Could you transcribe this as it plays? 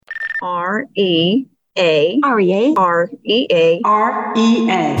REA. REA. REA. REA.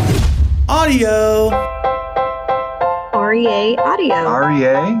 Audio. REA Audio.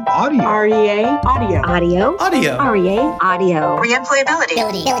 REA Audio. REA Audio. Audio. Audio. REA Audio.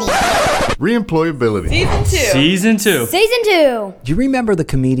 Reemployability. Season 2. Do you remember the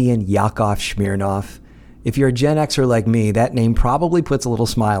comedian Yakov Smirnoff? If you're a Gen Xer like me, that name probably puts a little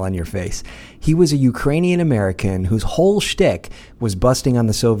smile on your face. He was a Ukrainian-American whose whole shtick was busting on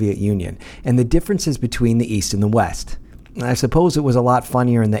the Soviet Union and the differences between the East and the West. I suppose it was a lot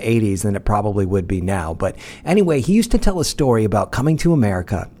funnier in the 80s than it probably would be now. But anyway, he used to tell a story about coming to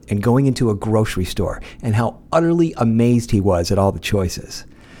America and going into a grocery store and how utterly amazed he was at all the choices.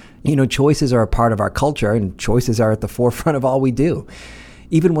 You know, choices are a part of our culture, and choices are at the forefront of all we do,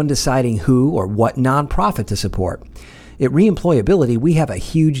 even when deciding who or what nonprofit to support. At Reemployability, we have a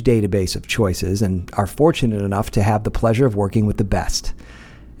huge database of choices and are fortunate enough to have the pleasure of working with the best.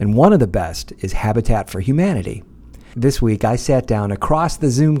 And one of the best is Habitat for Humanity. This week, I sat down across the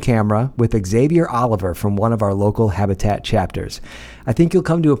Zoom camera with Xavier Oliver from one of our local Habitat chapters. I think you'll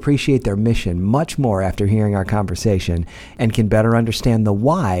come to appreciate their mission much more after hearing our conversation and can better understand the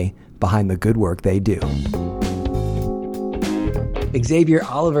why behind the good work they do. Xavier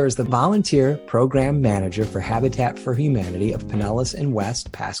Oliver is the volunteer program manager for Habitat for Humanity of Pinellas and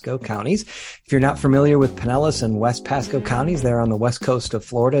West Pasco counties. If you're not familiar with Pinellas and West Pasco counties, they're on the west coast of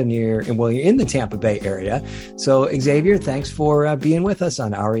Florida you're in the Tampa Bay area. So Xavier, thanks for being with us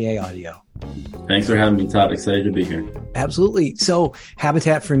on REA Audio. Thanks for having me, Todd. Excited to be here. Absolutely. So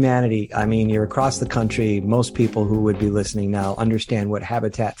Habitat for Humanity, I mean, you're across the country. Most people who would be listening now understand what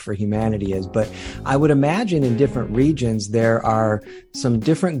Habitat for Humanity is, but I would imagine in different regions, there are some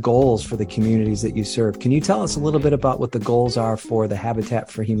different goals for the communities that you serve. Can you tell us a little bit about what the goals are for the Habitat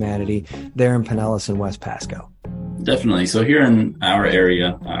for Humanity there in Pinellas and West Pasco? Definitely. So here in our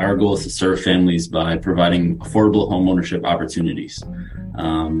area, our goal is to serve families by providing affordable home ownership opportunities.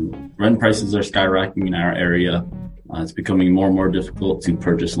 Rent prices are skyrocketing in our area. It's becoming more and more difficult to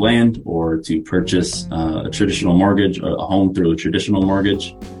purchase land or to purchase a traditional mortgage or a home through a traditional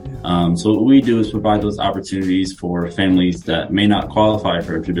mortgage. So what we do is provide those opportunities for families that may not qualify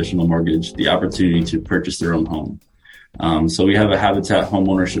for a traditional mortgage, the opportunity to purchase their own home. So we have a Habitat home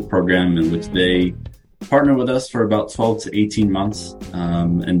ownership program in which they partner with us for about 12 to 18 months.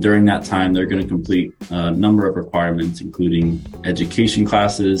 And during that time, they're going to complete a number of requirements, including education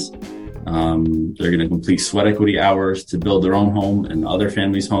classes. They're going to complete sweat equity hours to build their own home and other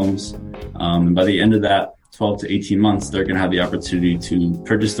families' homes. And by the end of that 12 to 18 months, they're going to have the opportunity to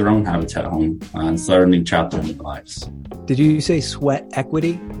purchase their own Habitat home and start a new chapter in their lives. Did you say sweat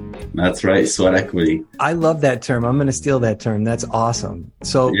equity? That's right, sweat equity. I love that term. I'm going to steal that term. That's awesome.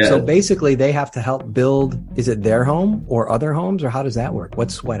 So basically they have to help build, is it their home or other homes, or how does that work?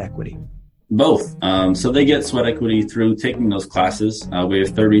 What's sweat equity? Both. So they get sweat equity through taking those classes. We have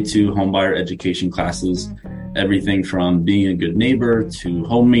 32 homebuyer education classes, everything from being a good neighbor to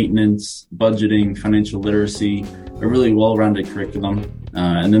home maintenance, budgeting, financial literacy, a really well-rounded curriculum.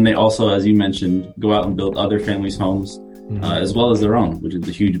 And then they also, as you mentioned, go out and build other families' homes. As well as their own, which is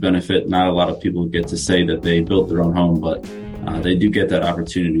a huge benefit. Not a lot of people get to say that they built their own home, but they do get that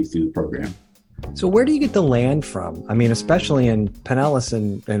opportunity through the program. So where do you get the land from? I mean, especially in Pinellas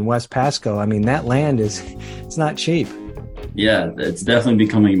and West Pasco, I mean, that land it's not cheap. Yeah, it's definitely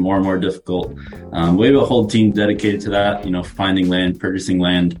becoming more and more difficult. We have a whole team dedicated to that, finding land, purchasing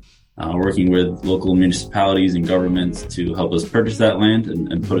land, working with local municipalities and governments to help us purchase that land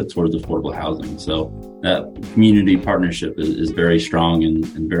and put it towards affordable housing. So that community partnership is very strong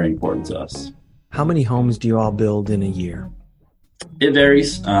and very important to us. How many homes do you all build in a year? It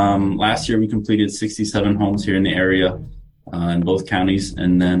varies. Last year, we completed 67 homes here in the area in both counties.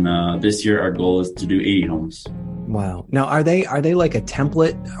 And then this year, our goal is to do 80 homes. Wow. Now, are they like a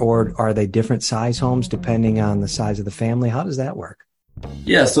template, or are they different size homes depending on the size of the family? How does that work?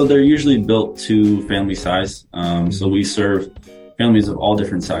 Yeah, so they're usually built to family size. So we serve families of all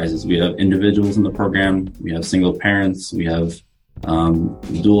different sizes. We have individuals in the program. We have single parents. We have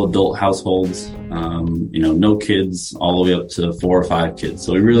dual adult households, no kids, all the way up to 4 or 5 kids.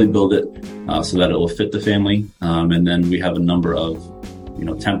 So we really build it so that it will fit the family. And then we have a number of,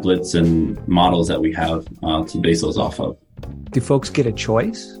 templates and models that we have to base those off of. Do folks get a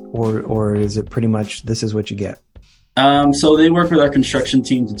choice, or is it pretty much this is what you get? So they work with our construction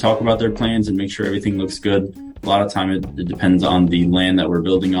team to talk about their plans and make sure everything looks good. A lot of time it depends on the land that we're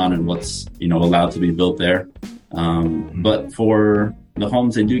building on and what's, allowed to be built there. But for the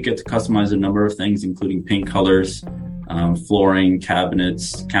homes, they do get to customize a number of things, including paint colors, flooring,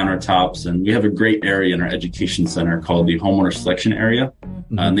 cabinets, countertops. And we have a great area in our education center called the Homeowner Selection Area,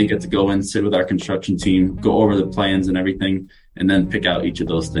 And they get to go in, sit with our construction team, go over the plans and everything, and then pick out each of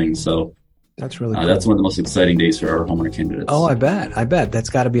those things. So that's really cool. That's one of the most exciting days for our homeowner candidates. Oh, I bet. That's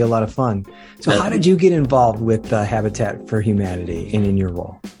got to be a lot of fun. So how did you get involved with Habitat for Humanity and in your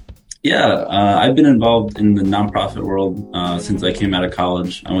role? Yeah, I've been involved in the nonprofit world since I came out of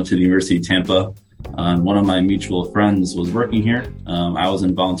college. I went to the University of Tampa. And one of my mutual friends was working here. I was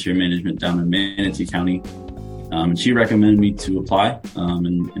in volunteer management down in Manatee County. And she recommended me to apply.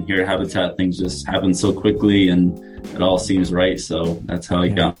 And here at Habitat, things just happen so quickly and it all seems right. So that's how I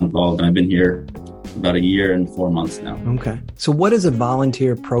got involved. And I've been here about 1 year and 4 months now. Okay. So what does a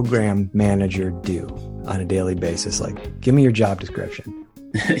volunteer program manager do on a daily basis? Like, give me your job description.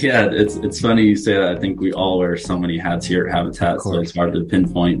 Yeah, it's funny you say that. I think we all wear so many hats here at Habitat, so it's hard to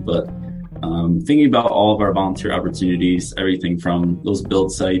pinpoint. But thinking about all of our volunteer opportunities, everything from those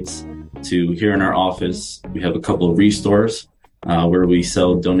build sites to here in our office, we have a couple of restores where we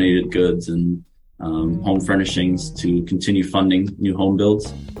sell donated goods and home furnishings to continue funding new home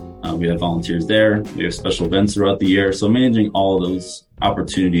builds. We have volunteers there. We have special events throughout the year. So managing all of those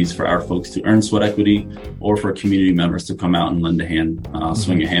opportunities for our folks to earn sweat equity or for community members to come out and lend a hand,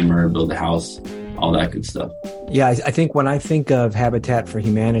 swing a hammer, build a house, all that good stuff. Yeah, I think when I think of Habitat for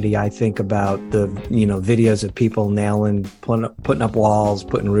Humanity, I think about the, videos of people nailing, putting up walls,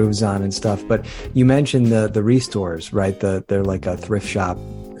 putting roofs on and stuff. But you mentioned the restores, right? They're like a thrift shop,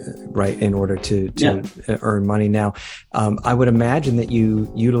 right? In order to earn money. Now, I would imagine that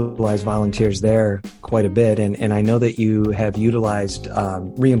you utilize volunteers there quite a bit. And I know that you have utilized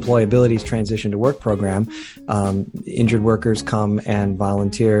Reemployability's Transition to Work program. Injured workers come and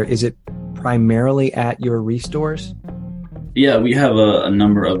volunteer. Is it primarily at your restores? Yeah, we have a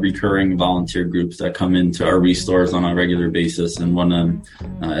number of recurring volunteer groups that come into our restores on a regular basis. And one of them,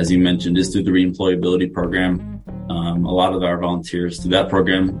 as you mentioned, is through the Reemployability program. A lot of our volunteers through that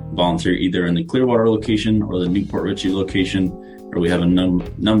program volunteer either in the Clearwater location or the Newport Richey location, where we have a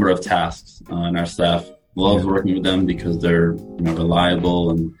number of tasks. And our staff loves working with them because they're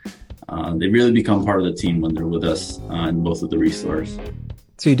reliable and they really become part of the team when they're with us in both of the restores.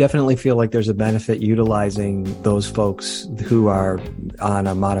 So you definitely feel like there's a benefit utilizing those folks who are on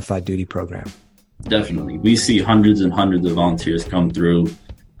a modified duty program. Definitely. We see hundreds and hundreds of volunteers come through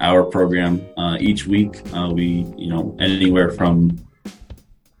our program each week. We, anywhere from,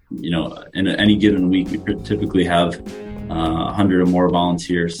 in any given week, we typically have 100 or more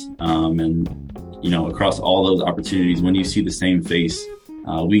volunteers. And, across all those opportunities, when you see the same face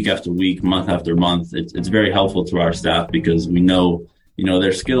week after week, month after month, it's very helpful to our staff because we know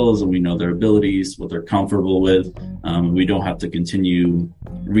their skills and we know their abilities, what they're comfortable with. We don't have to continue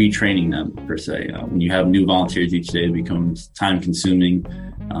retraining them per se. When you have new volunteers each day, it becomes time consuming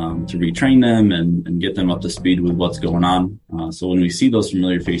to retrain them and get them up to speed with what's going on. So when we see those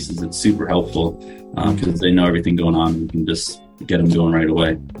familiar faces, it's super helpful because they know everything going on. We can just get them going right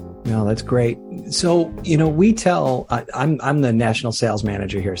away. No, that's great. So, we tell, I'm the national sales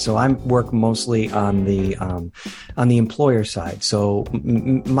manager here. So I work mostly on the employer side. So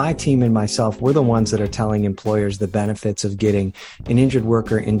my team and myself, we're the ones that are telling employers the benefits of getting an injured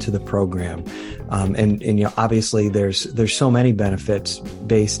worker into the program. And obviously there's so many benefits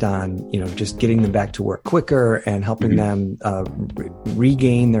based on, just getting them back to work quicker and helping them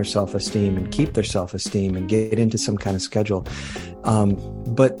regain their self-esteem and keep their self-esteem and get into some kind of schedule.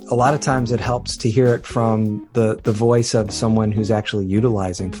 But a lot of times it helps to hear it from the voice of someone who's actually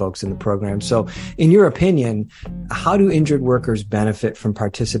utilizing folks in the program. So in your opinion, how do injured workers benefit from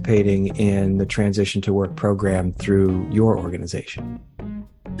participating in the Transition to Work program through your organization?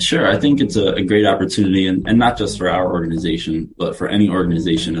 Sure. I think it's a great opportunity and not just for our organization, but for any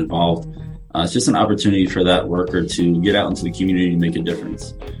organization involved. It's just an opportunity for that worker to get out into the community and make a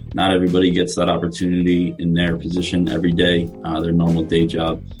difference. Not everybody gets that opportunity in their position every day, their normal day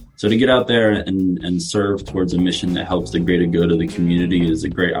job. So to get out there and serve towards a mission that helps the greater good of the community is a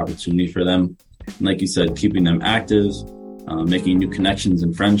great opportunity for them. And like you said, keeping them active, making new connections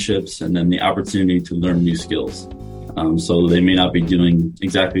and friendships, and then the opportunity to learn new skills. So they may not be doing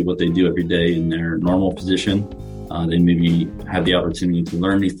exactly what they do every day in their normal position. They maybe have the opportunity to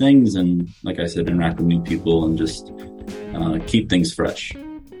learn new things and, like I said, interact with new people and just keep things fresh.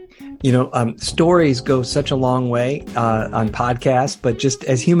 Stories go such a long way on podcasts, but just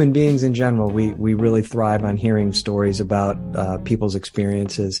as human beings in general, we really thrive on hearing stories about people's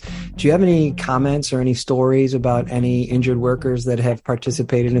experiences. Do you have any comments or any stories about any injured workers that have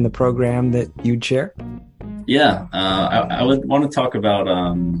participated in the program that you'd share? Yeah, I would want to talk about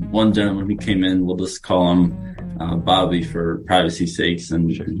one gentleman who came in. We'll just call him Bobby for privacy's sakes.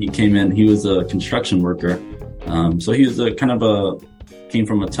 And he came in, he was a construction worker. So he was a kind of a came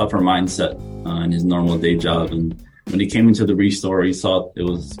from a tougher mindset in his normal day job. And when he came into the Restore, he saw it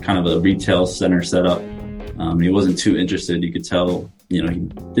was kind of a retail center setup. He wasn't too interested. You could tell, he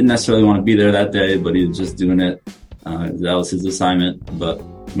didn't necessarily want to be there that day, but he was just doing it. That was his assignment. But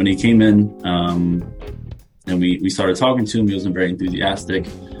when he came in and we started talking to him, he wasn't very enthusiastic.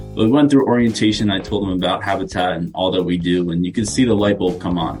 But we went through orientation. I told him about Habitat and all that we do, and you could see the light bulb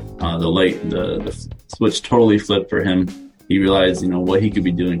come on. The switch totally flipped for him. He realized, what he could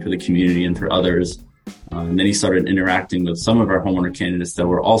be doing for the community and for others. And then he started interacting with some of our homeowner candidates that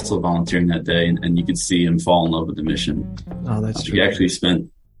were also volunteering that day, and you could see him fall in love with the mission. Oh, that's true. He actually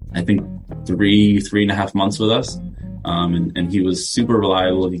spent, I think, 3.5 months with us. And he was super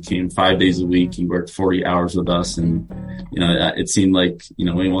reliable. He came 5 days a week. He worked 40 hours with us. And, it seemed like, we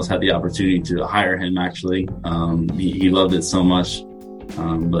almost had the opportunity to hire him, actually. He loved it so much.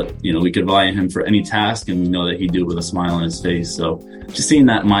 But we could rely on him for any task, and we know that he'd do it with a smile on his face. So just seeing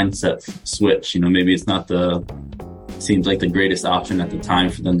that mindset switch, maybe it's not seems like the greatest option at the time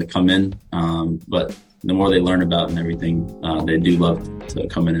for them to come in. But the more they learn about and everything, they do love to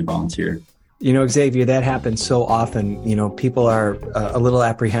come in and volunteer. Xavier, that happens so often. People are a little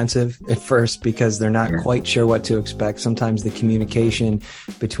apprehensive at first because they're not quite sure what to expect. Sometimes the communication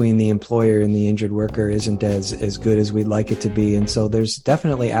between the employer and the injured worker isn't as good as we'd like it to be. And so there's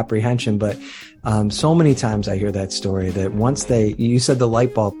definitely apprehension. But so many times I hear that story that once you said the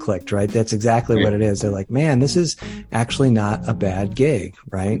light bulb clicked, right? That's exactly what it is. They're like, man, this is actually not a bad gig,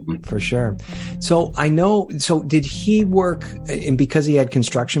 right? For sure. So did he work, and because he had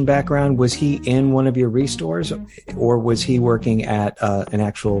construction background, was he in one of your restores, or was he working at an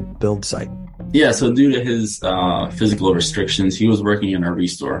actual build site? Yeah, so due to his physical restrictions, he was working in our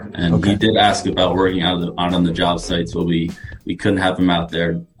restore, and he did ask about working out on the job sites, but we couldn't have him out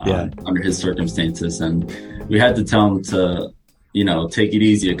there under his circumstances, and we had to tell him to, take it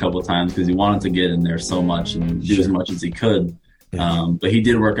easy a couple of times because he wanted to get in there so much and do as much as he could. But he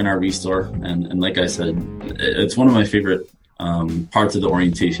did work in our restore, and like I said, it's one of my favorite parts of the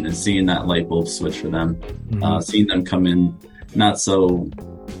orientation is seeing that light bulb switch for them, seeing them come in not so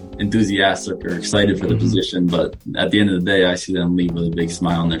enthusiastic or excited for the position, but at the end of the day, I see them leave with a big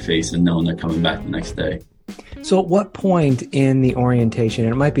smile on their face and knowing they're coming back the next day. So at what point in the orientation,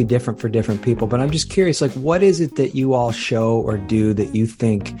 and it might be different for different people, but I'm just curious, what is it that you all show or do that you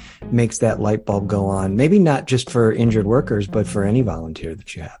think makes that light bulb go on? Maybe not just for injured workers, but for any volunteer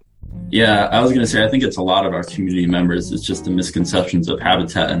that you have. Yeah, I was going to say, I think it's a lot of our community members. It's just the misconceptions of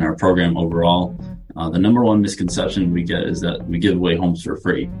Habitat and our program overall. The number one misconception we get is that we give away homes for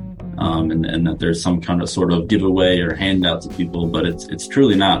free, and that there's some kind of sort of giveaway or handout to people, but it's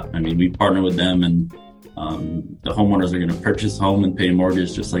truly not. I mean, we partner with them, and the homeowners are going to purchase a home and pay a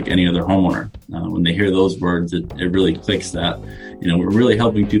mortgage just like any other homeowner. When they hear those words, it really clicks that, we're really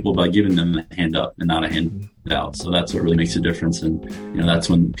helping people by giving them a hand up and not a handout. So that's what really makes a difference. And, that's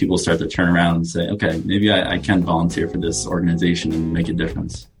when people start to turn around and say, okay, maybe I can volunteer for this organization and make a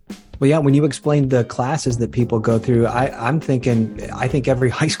difference. Well, yeah, when you explained the classes that people go through, I think every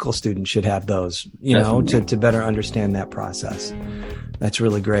high school student should have those, to better understand that process. That's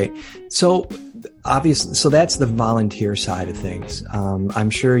really great. So obviously, so that's the volunteer side of things.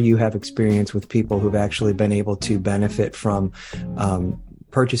 I'm sure you have experience with people who've actually been able to benefit from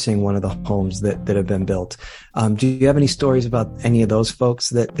purchasing one of the homes that have been built. Do you have any stories about any of those folks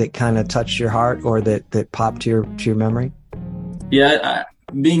that kind of touched your heart or that popped to your memory? Yeah,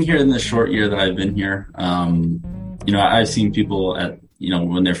 being here in the short year that I've been here, I've seen people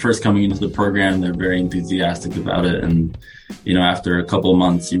when they're first coming into the program, they're very enthusiastic about it. And, after a couple of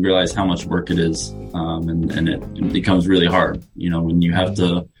months, you realize how much work it is. And it becomes really hard, when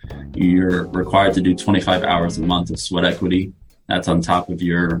you're required to do 25 hours a month of sweat equity. That's on top of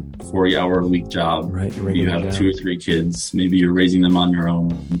your 40-hour-a-week job. Right, you have 2 or 3 kids. Maybe you're raising them on your own.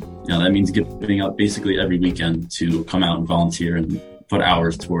 That means giving up basically every weekend to come out and volunteer and put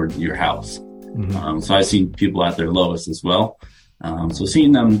hours toward your house. So I've seen people at their lowest as well. So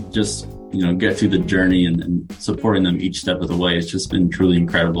seeing them just, get through the journey and supporting them each step of the way, it's just been truly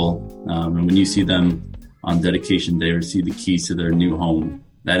incredible. And when you see them on dedication day receive the keys to their new home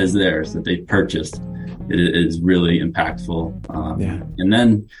that is theirs, that they've purchased, it is really impactful. And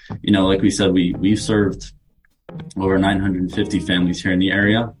then, like we said, we've served over 950 families here in the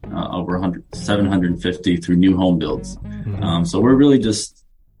area, over 750 through new home builds. So we're really just,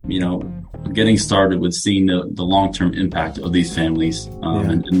 getting started with seeing the long-term impact of these families,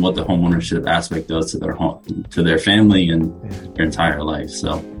 and what the homeownership aspect does to their home, to their family and their entire life.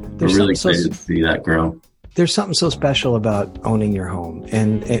 So we're really excited to see that grow. there's something so special about owning your home.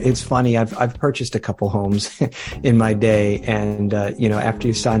 And it's funny. I've purchased a couple homes in my day. And, after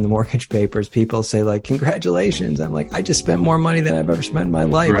you sign the mortgage papers, people say like, congratulations. I'm like, I just spent more money than I've ever spent in my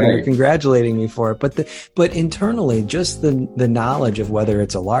life. Right. And you're congratulating me for it. But internally, just the knowledge of whether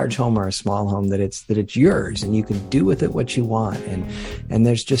it's a large home or a small home, that it's yours and you can do with it what you want. And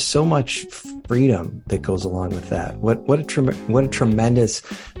there's just so much freedom that goes along with that. What a tremendous,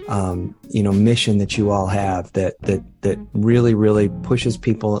 mission that you all have that really, really pushes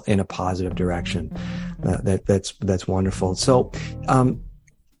people in a positive direction. That's wonderful. So,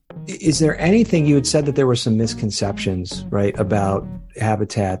 is there anything, you had said that there were some misconceptions, right, about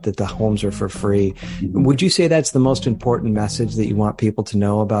Habitat, that the homes are for free. Would you say that's the most important message that you want people to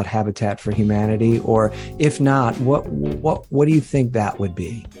know about Habitat for Humanity? Or if not, what do you think that would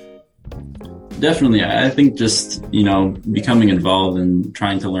be? Definitely. I think just, becoming involved and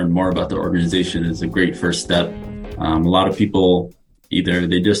trying to learn more about the organization is a great first step. A lot of people, either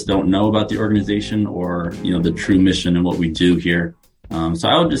they just don't know about the organization or, the true mission and what we do here. So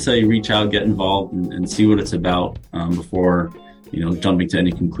I would just say reach out, get involved and see what it's about before, jumping to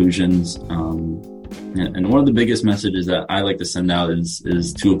any conclusions. And one of the biggest messages that I like to send out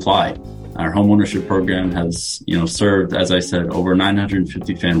is to apply. Our homeownership program has, served, as I said, over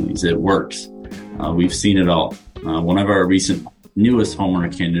 950 families. It works. We've seen it all. One of our recent newest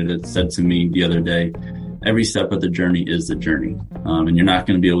homeowner candidates said to me the other day, every step of the journey is the journey. And you're not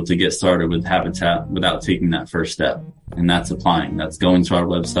going to be able to get started with Habitat without taking that first step. And that's applying. That's going to our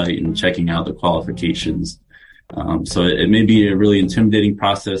website and checking out the qualifications. So it may be a really intimidating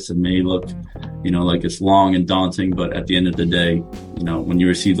process. It may look, like it's long and daunting, but at the end of the day, when you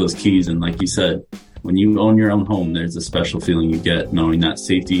receive those keys, and like you said, when you own your own home, there's a special feeling you get knowing that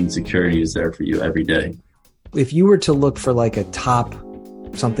safety and security is there for you every day. If you were to look for like a top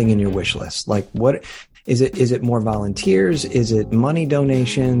something in your wish list, like what is it? Is it more volunteers? Is it money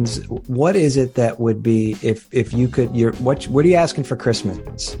donations? What is it that would be if you could? What are you asking for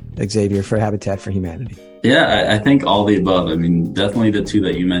Christmas, Xavier, for Habitat for Humanity? Yeah, I think all the above. I mean, definitely the two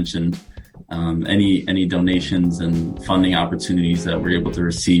that you mentioned. Any donations and funding opportunities that we're able to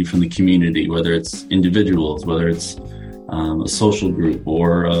receive from the community, whether it's individuals, whether it's a social group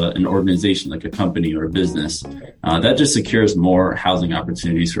or an organization like a company or a business, that just secures more housing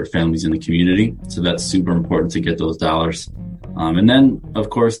opportunities for families in the community. So that's super important to get those dollars. And then, of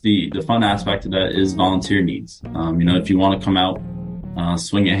course, the fun aspect of that is volunteer needs. If you want to come out,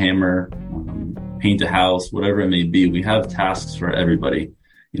 swing a hammer, paint a house, whatever it may be, we have tasks for everybody.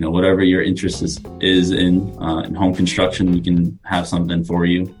 Whatever your interest is in home construction, we can have something for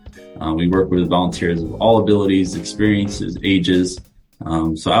you. We work with volunteers of all abilities, experiences, ages.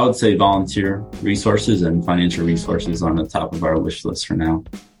 So I would say volunteer resources and financial resources on the top of our wish list for now.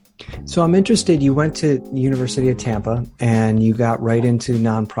 So I'm interested, you went to the University of Tampa and you got right into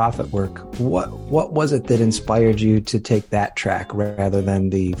nonprofit work. What was it that inspired you to take that track rather than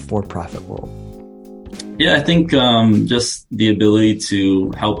the for-profit world? Yeah, I think just the ability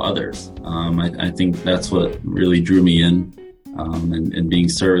to help others. I think that's what really drew me in, and being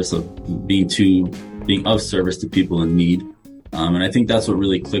of service to people in need. And I think that's what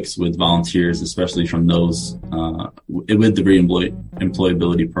really clicks with volunteers, especially from those with the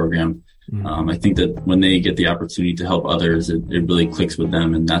employability program. I think that when they get the opportunity to help others, it really clicks with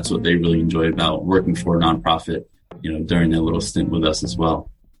them, and that's what they really enjoy about working for a nonprofit. During their little stint with us as well.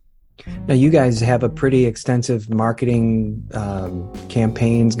 Now, you guys have a pretty extensive marketing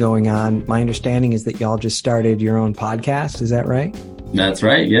campaigns going on. My understanding is that y'all just started your own podcast. Is that right? That's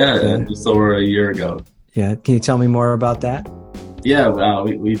right. Yeah, just over a year ago. Yeah. Can you tell me more about that? Yeah,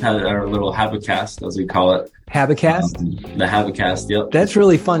 we've had our little Habicast, as we call it. Habicast? The Habicast, yep. That's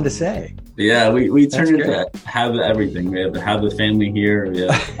really fun to say. Yeah, we turn it to have everything. We have to have the family here. We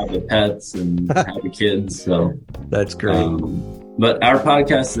have the pets and have the kids. So that's great. But our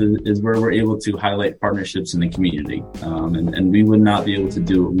podcast is where we're able to highlight partnerships in the community. And we would not be able to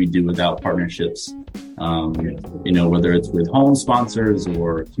do what we do without partnerships. Whether it's with home sponsors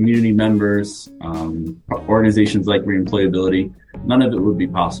or community members, organizations like Reemployability, none of it would be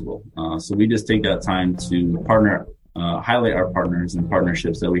possible. So we just take that time to highlight our partners and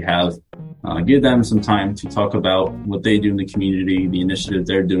partnerships that we have, give them some time to talk about what they do in the community, the initiatives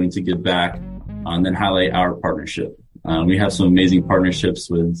they're doing to give back, and then highlight our partnership. We have some amazing partnerships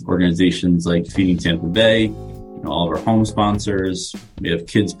with organizations like Feeding Tampa Bay, all of our home sponsors. We have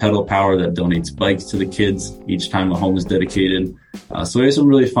Kids Pedal Power that donates bikes to the kids each time a home is dedicated. So we have some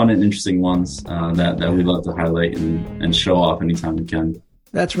really fun and interesting ones that we love to highlight and show off anytime we can.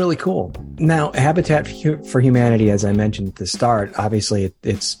 That's really cool. Now, Habitat for Humanity, as I mentioned at the start, obviously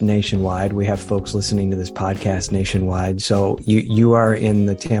it's nationwide. We have folks listening to this podcast nationwide. So you are in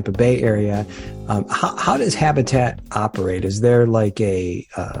the Tampa Bay area. How does Habitat operate? Is there like a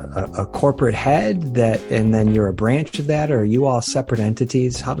corporate head and then you're a branch of that, or are you all separate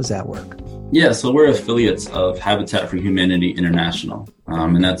entities? How does that work? Yeah, so we're affiliates of Habitat for Humanity International,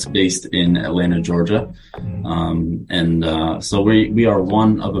 and that's based in Atlanta, Georgia. So we are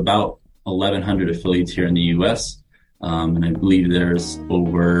one of about 1,100 affiliates here in the U.S., and I believe there's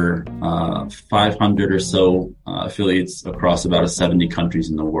over 500 or so affiliates across about 70 countries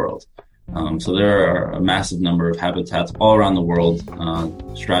in the world. So there are a massive number of habitats all around the world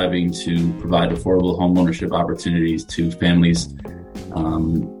striving to provide affordable home ownership opportunities to families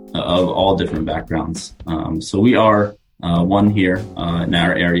of all different backgrounds. So we are one here in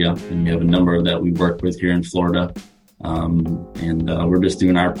our area, and we have a number that we work with here in Florida. We're just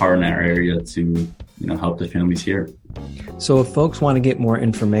doing our part in our area to help the families here. So if folks want to get more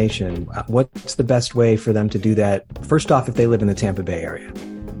information, what's the best way for them to do that? First off, if they live in the Tampa Bay area.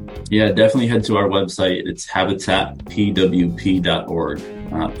 Yeah, definitely head to our website. It's habitatpwp.org,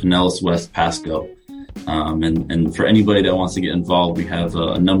 Pinellas West Pasco. And for anybody that wants to get involved, we have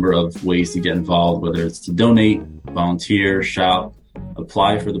a number of ways to get involved, whether it's to donate, volunteer, shop,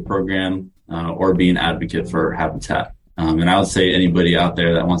 apply for the program, or be an advocate for Habitat. And I would say anybody out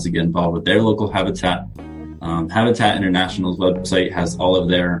there that wants to get involved with their local Habitat, Habitat International's website has all of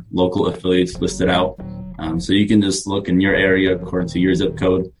their local affiliates listed out. So you can just look in your area according to your zip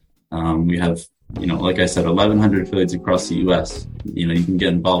code. We have, like I said, 1,100 affiliates across the U.S. You can get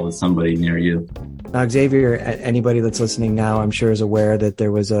involved with somebody near you. Now, Xavier, anybody that's listening now, I'm sure is aware that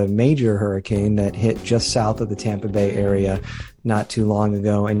there was a major hurricane that hit just south of the Tampa Bay area not too long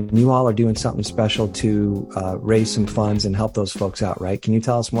ago. And you all are doing something special to raise some funds and help those folks out, right? Can you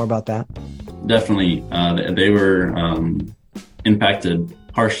tell us more about that? Definitely. They were impacted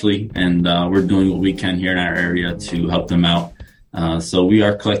harshly, and we're doing what we can here in our area to help them out. So we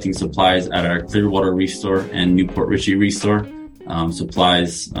are collecting supplies at our Clearwater Restore and Newport Richey Restore.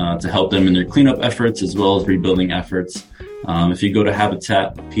 Supplies to help them in their cleanup efforts as well as rebuilding efforts. If you go to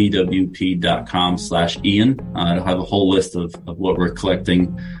habitatpwp.com/Ian, it'll have a whole list of what we're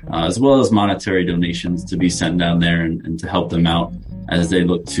collecting, as well as monetary donations to be sent down there and to help them out as they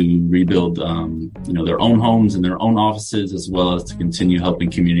look to rebuild, their own homes and their own offices, as well as to continue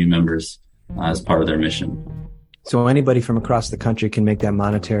helping community members as part of their mission. So anybody from across the country can make that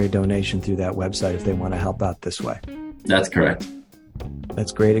monetary donation through that website if they want to help out this way. That's correct.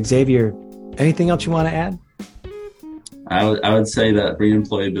 That's great. Xavier, anything else you want to add? I would say that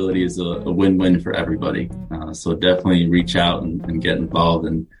reemployability is a win-win for everybody. So definitely reach out and get involved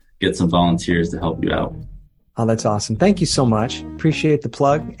and get some volunteers to help you out. Oh, that's awesome. Thank you so much. Appreciate the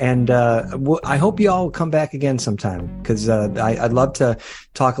plug. And I hope you all will come back again sometime, because I'd love to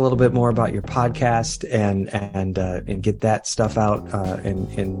talk a little bit more about your podcast and get that stuff out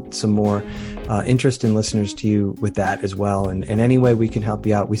and some more interest in listeners to you with that as well. And any way we can help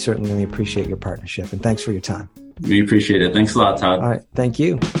you out, we certainly appreciate your partnership. And thanks for your time. We appreciate it. Thanks a lot, Todd. All right. Thank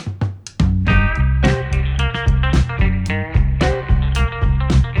you.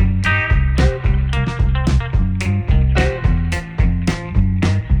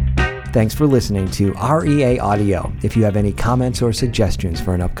 Thanks for listening to REA Audio. If you have any comments or suggestions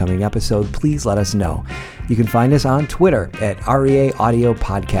for an upcoming episode, please let us know. You can find us on Twitter at REA Audio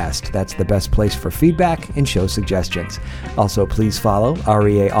Podcast. That's the best place for feedback and show suggestions. Also, please follow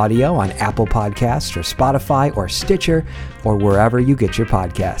REA Audio on Apple Podcasts or Spotify or Stitcher or wherever you get your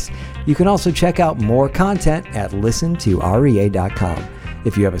podcasts. You can also check out more content at listentorea.com.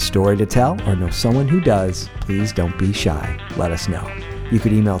 If you have a story to tell or know someone who does, please don't be shy. Let us know. You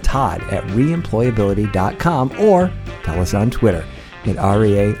could email Todd at reemployability.com or tell us on Twitter at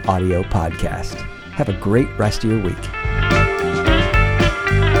REA Audio Podcast. Have a great rest of your week.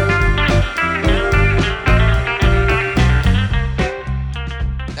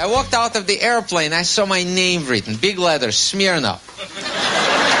 I walked out of the airplane. I saw my name written, big letters, Smirnoff.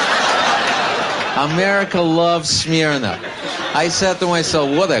 America loves Smirnoff. I said to myself,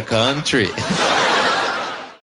 what a country.